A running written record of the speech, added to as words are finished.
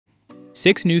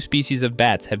6 new species of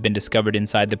bats have been discovered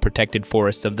inside the protected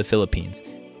forests of the Philippines.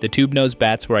 The tube-nosed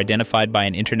bats were identified by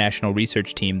an international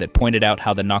research team that pointed out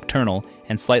how the nocturnal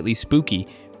and slightly spooky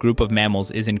group of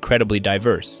mammals is incredibly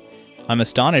diverse. I'm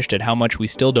astonished at how much we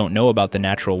still don't know about the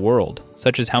natural world,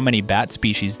 such as how many bat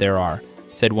species there are,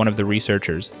 said one of the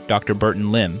researchers, Dr. Burton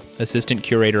Lim, assistant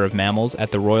curator of mammals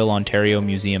at the Royal Ontario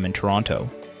Museum in Toronto.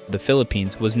 The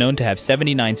Philippines was known to have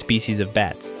 79 species of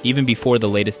bats, even before the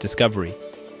latest discovery.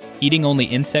 Eating only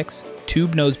insects,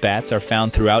 tube-nosed bats are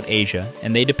found throughout Asia,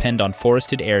 and they depend on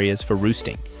forested areas for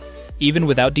roosting. Even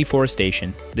without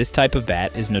deforestation, this type of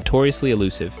bat is notoriously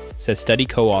elusive, says study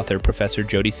co-author Professor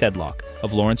Jody Sedlock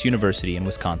of Lawrence University in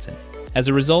Wisconsin. As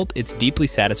a result, it's deeply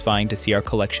satisfying to see our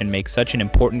collection make such an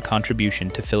important contribution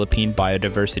to Philippine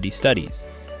biodiversity studies.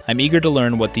 I'm eager to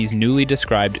learn what these newly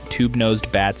described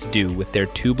tube-nosed bats do with their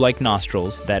tube-like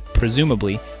nostrils that,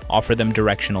 presumably, offer them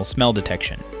directional smell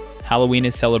detection. Halloween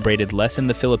is celebrated less in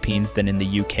the Philippines than in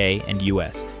the UK and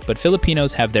US, but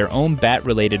Filipinos have their own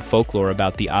bat-related folklore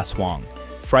about the aswang,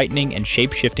 frightening and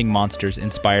shape-shifting monsters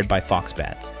inspired by fox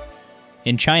bats.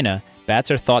 In China,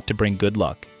 bats are thought to bring good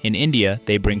luck. In India,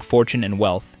 they bring fortune and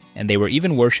wealth, and they were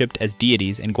even worshipped as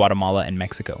deities in Guatemala and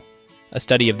Mexico. A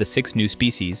study of the 6 new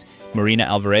species, Murina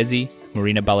alvarezi,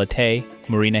 Murina balatae,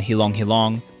 Murina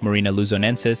hilong-hilong, Murina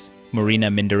luzonensis,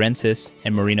 Murina mindorensis,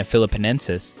 and Murina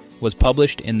philippinensis, was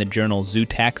published in the journal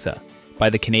Zootaxa by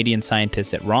the Canadian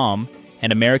scientists at ROM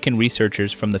and American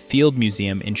researchers from the Field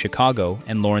Museum in Chicago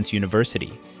and Lawrence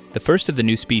University. The first of the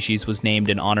new species was named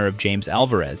in honor of James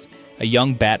Alvarez, a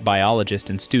young bat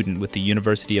biologist and student with the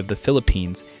University of the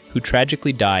Philippines who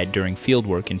tragically died during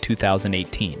fieldwork in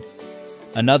 2018.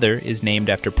 Another is named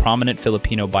after prominent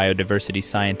Filipino biodiversity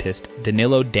scientist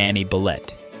Danilo Danny Ballet,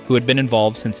 who had been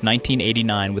involved since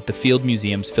 1989 with the Field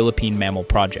Museum's Philippine Mammal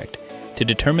Project. To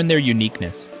determine their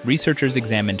uniqueness, researchers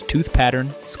examined tooth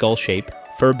pattern, skull shape,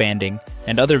 fur banding,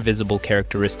 and other visible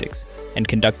characteristics, and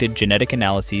conducted genetic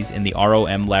analyses in the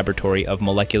ROM Laboratory of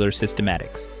Molecular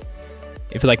Systematics.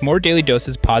 If you like more daily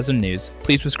doses of positive news,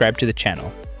 please subscribe to the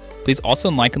channel. Please also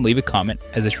like and leave a comment,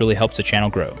 as this really helps the channel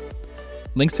grow.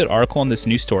 Links to the article on this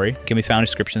news story can be found in the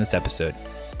description of this episode.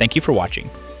 Thank you for watching.